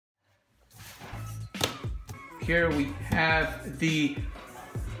here we have the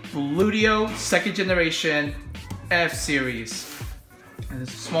Bluedio 2nd generation F series. And this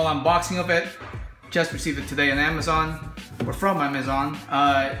is a small unboxing of it. Just received it today on Amazon, or from Amazon.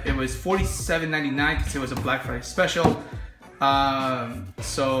 It was $47.99 because it was a Black Friday special.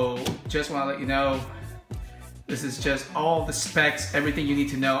 So just want to let you know, this is just all the specs, everything you need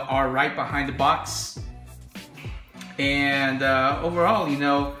to know are right behind the box. And overall, you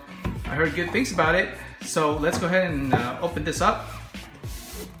know, I heard good things about it. So let's go ahead and open this up.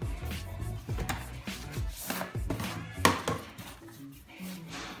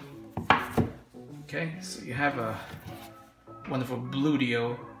 Okay, so you have a wonderful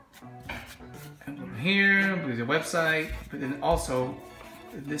Bluedio emblem here, Bluedio website, but then also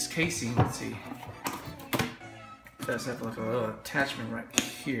this casing, let's see, it does have like a little attachment right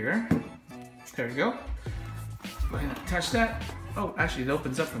here. There we go. Go ahead and attach that. Oh, actually it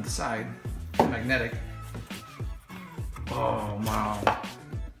opens up from the side, magnetic. Oh wow.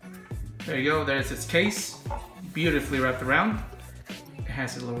 There you go, there's its case, beautifully wrapped around. It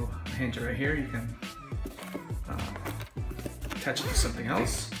has a little hinge right here, you can attach it to something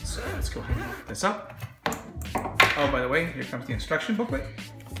else. So let's go ahead and open this up. Oh, by the way, here comes the instruction booklet.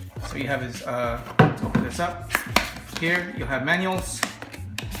 So you have this, let's open this up. Here you'll have manuals,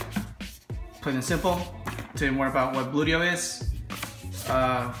 plain and simple. Tell you more about what Bluedio is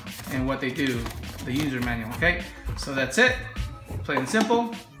and what they do, the user manual, okay? So that's it, plain and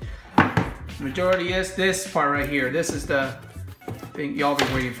simple. The majority is this part right here. This is the thing y'all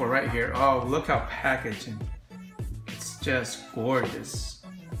been waiting for right here. Oh, look how packaging. It's just gorgeous.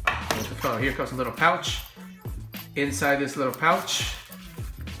 Oh, here comes a little pouch. Inside this little pouch,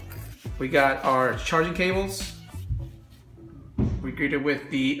 we got our charging cables. We greeted with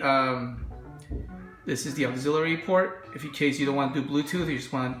the, this is the auxiliary port. If in case you don't want to do Bluetooth, you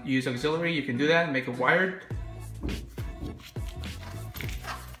just want to use auxiliary, you can do that and make it wired.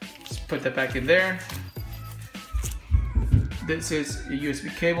 Just put that back in there. This is a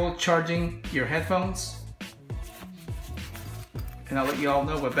USB cable charging your headphones. And I'll let you all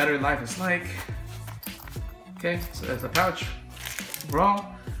know what battery life is like. Okay, so that's the pouch.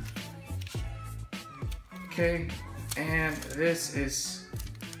 Raw. Okay, and this is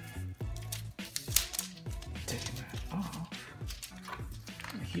taking that off.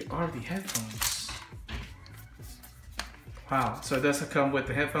 Here are the headphones. Wow, so it doesn't come with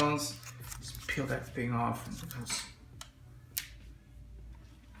the headphones. Just peel that thing off. And it goes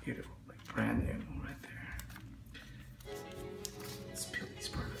beautiful, like brand new right there. Let's peel these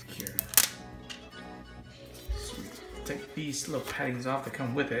parts here. Sweet. Take these little paddings off that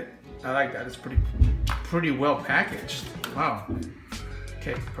come with it. I like that. It's pretty well packaged. Wow.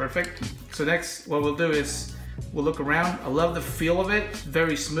 Okay, perfect. So next, what we'll do is we'll look around. I love the feel of it. It's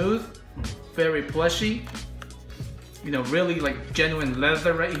very smooth, very plushy. You know, really like genuine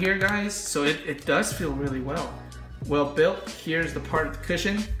leather right here, guys. So it does feel really well built. Here's the part of the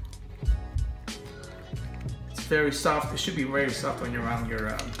cushion. It's very soft. It should be very soft when you're around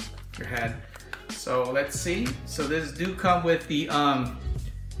your head. So let's see. So this do come with the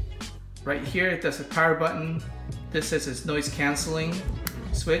right here. It does a power button. This says it's noise canceling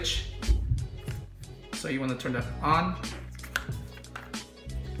switch. So you want to turn that on,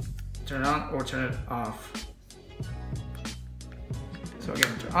 turn it on, or turn it off. So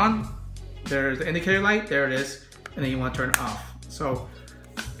again, turn on. There's the indicator light. There it is. And then you want to turn it off. So,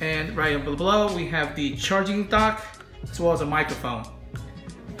 and right below we have the charging dock as well as a microphone.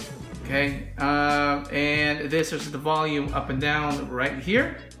 Okay, and this is the volume up and down right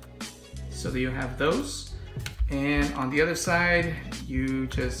here. So that you have those. And on the other side, you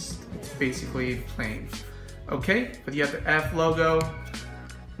just basically plain. Okay, but you have the F logo.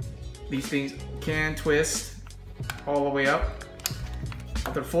 These things can twist all the way up.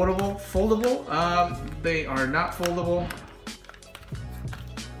 They're foldable. They are not foldable.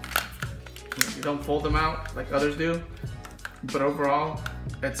 You don't fold them out like others do. But overall,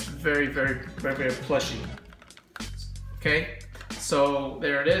 it's very plushy. Okay, so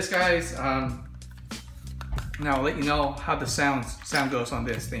there it is, guys. Now I'll let you know how the sound goes on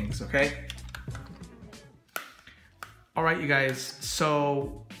these things. Okay. All right, you guys.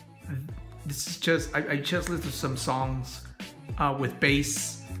 So this is just I just listened to some songs with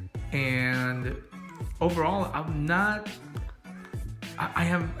bass, and overall I'm not. I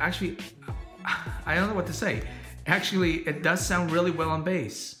am actually. I don't know what to say. Actually, it does sound really well on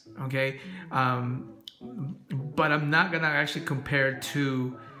bass. Okay, but I'm not gonna actually compare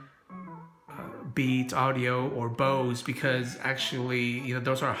to Beats Audio or Bose, because actually, you know,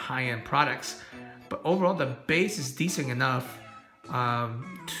 those are high-end products. But overall, the bass is decent enough.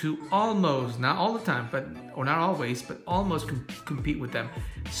 to almost, not all the time, but or not always, but almost compete with them.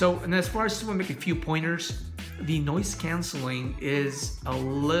 So, and as far as just want to make a few pointers, the noise canceling is a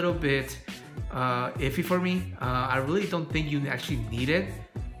little bit iffy for me. I really don't think you actually need it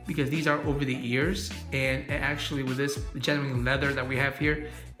because these are over the ears, and actually with this genuine leather that we have here,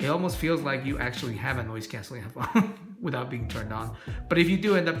 it almost feels like you actually have a noise canceling headphone without being turned on. But if you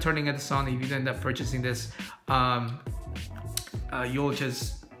do end up turning this on, if you end up purchasing this, the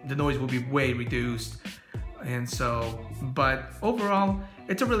noise will be way reduced. And so, but overall,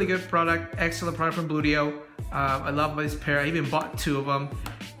 it's a really good product, excellent product from Bluedio. I love this pair. I even bought 2 of them.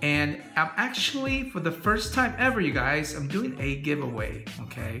 And I'm actually, for the first time ever, you guys, I'm doing a giveaway,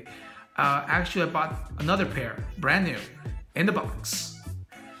 okay? Actually, I bought another pair, brand new, in the box.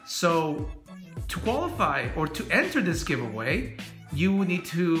 So, to qualify or to enter this giveaway, you will need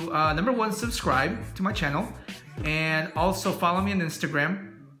to, number 1, subscribe to my channel, and also follow me on Instagram.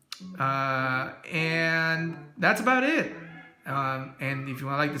 And that's about it. And if you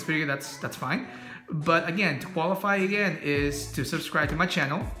want to like this video, that's fine. But again, to qualify again is to subscribe to my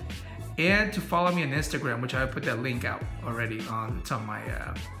channel and to follow me on Instagram, which I put that link out already on my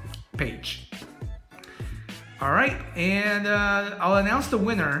page. All right, and I'll announce the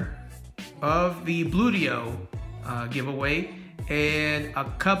winner of the Bluedio giveaway in a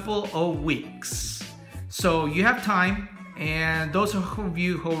couple of weeks. So you have time, and those of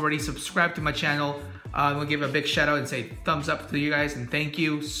you who already subscribed to my channel, we'll give a big shout out and say thumbs up to you guys and thank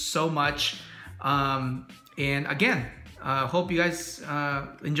you so much. And again, hope you guys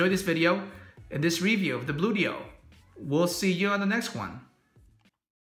enjoy this video and this review of the Bluedio. We'll see you on the next one.